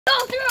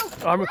Oh,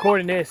 I'm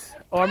recording this.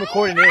 Oh, I'm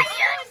recording this. Are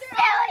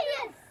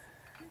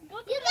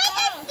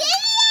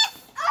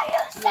you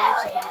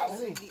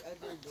serious?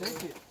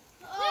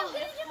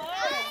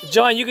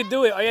 John, you can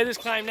do it. Oh yeah, just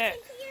climb that.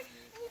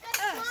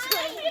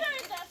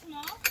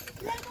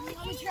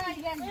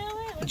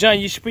 John,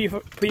 you should put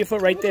your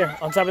foot right there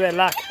on top of that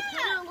lock. You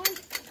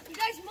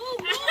guys move.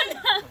 Come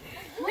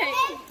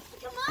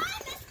on,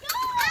 let's go.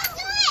 I'll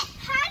do it.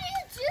 How do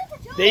you do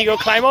that? There you go.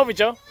 Climb over,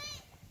 Joe.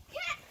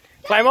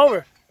 Climb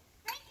over.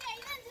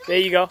 There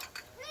you go.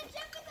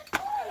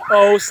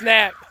 Oh,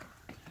 snap.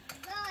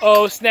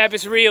 Oh, snap.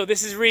 It's real.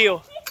 This is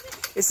real.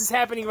 This is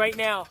happening right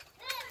now.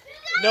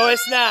 No,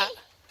 it's not.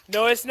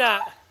 No, it's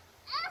not.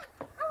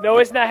 No,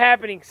 it's not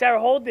happening. Sarah,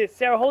 hold this.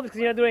 Sarah, hold this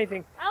because you're not doing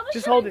anything.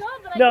 Just hold this.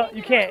 No,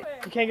 you can't.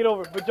 You can't get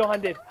over. But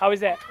Johann did. How is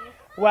that?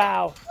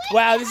 Wow.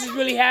 Wow, this is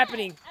really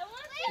happening.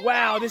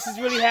 Wow, this is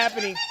really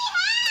happening.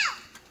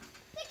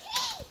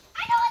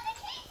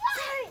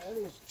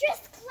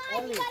 Just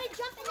climb. You gotta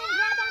jump and then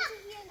grab onto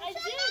here.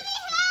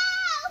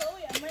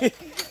 Somebody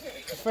help!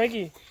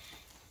 Frankie.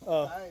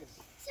 Oh.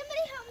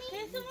 Somebody help me.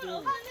 Someone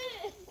open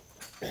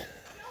it.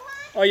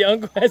 Oh, your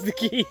uncle has the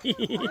key.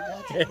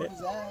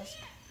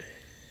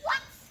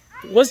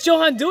 What's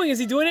Johann doing? Is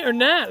he doing it or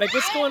not? Like,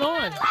 what's going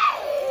on?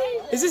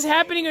 Is this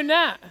happening or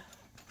not?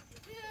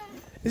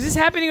 Is this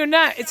happening or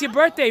not? It's your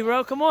birthday,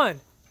 bro. Come on.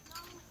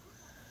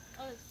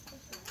 Are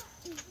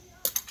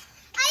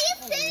you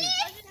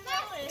serious?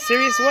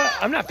 Serious what?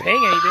 I'm not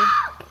paying anything.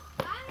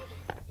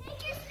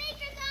 Take your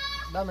sneakers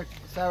off.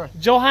 Sarah.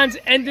 Johann's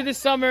end of the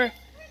summer.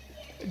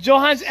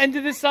 Johann's end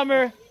of the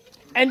summer.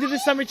 End of the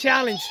summer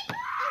challenge.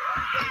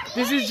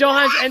 This is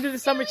Johann's end of the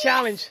summer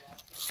challenge.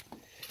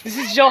 This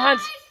is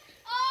Johann's.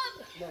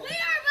 We are about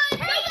to with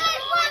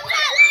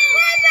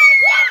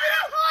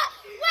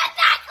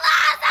that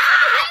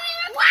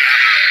closet! Wow!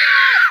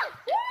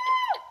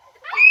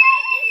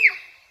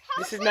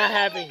 This is not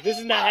happening. This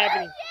is not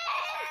happening.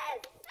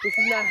 This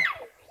is not.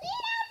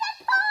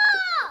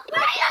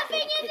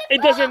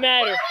 It doesn't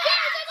matter.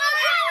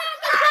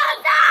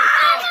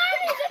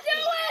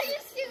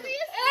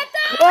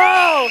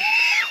 Oh!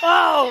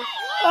 Oh!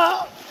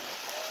 Oh!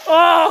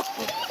 Oh!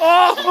 Oh!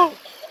 Oh!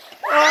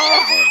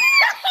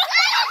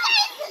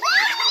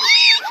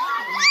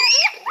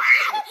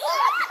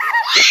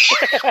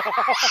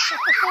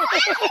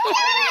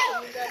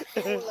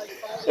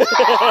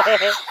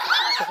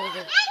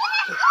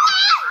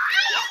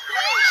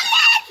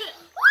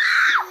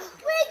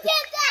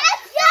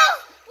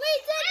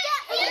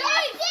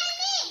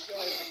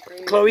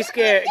 Chloe's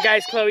scared.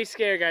 Guys, Chloe's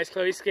scared, guys.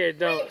 Chloe's scared.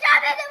 Don't.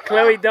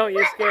 Chloe, don't.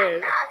 You're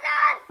scared.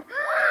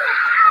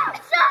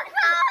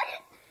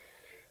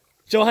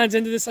 Johann's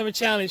into the summer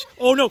challenge.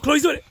 Oh no,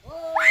 Chloe's doing it.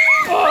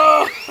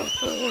 Oh!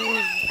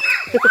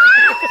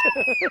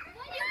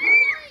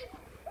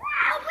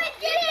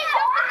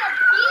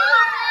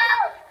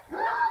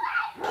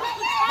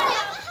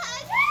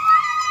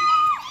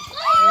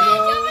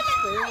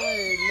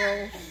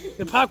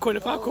 The popcorn,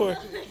 the popcorn.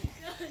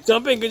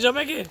 Jump in, good, jump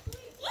back in.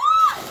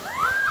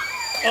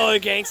 Oh, they're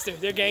gangster.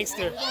 They're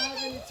gangster. I don't have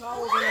any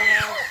towels in the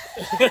house.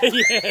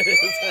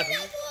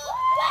 Yeah.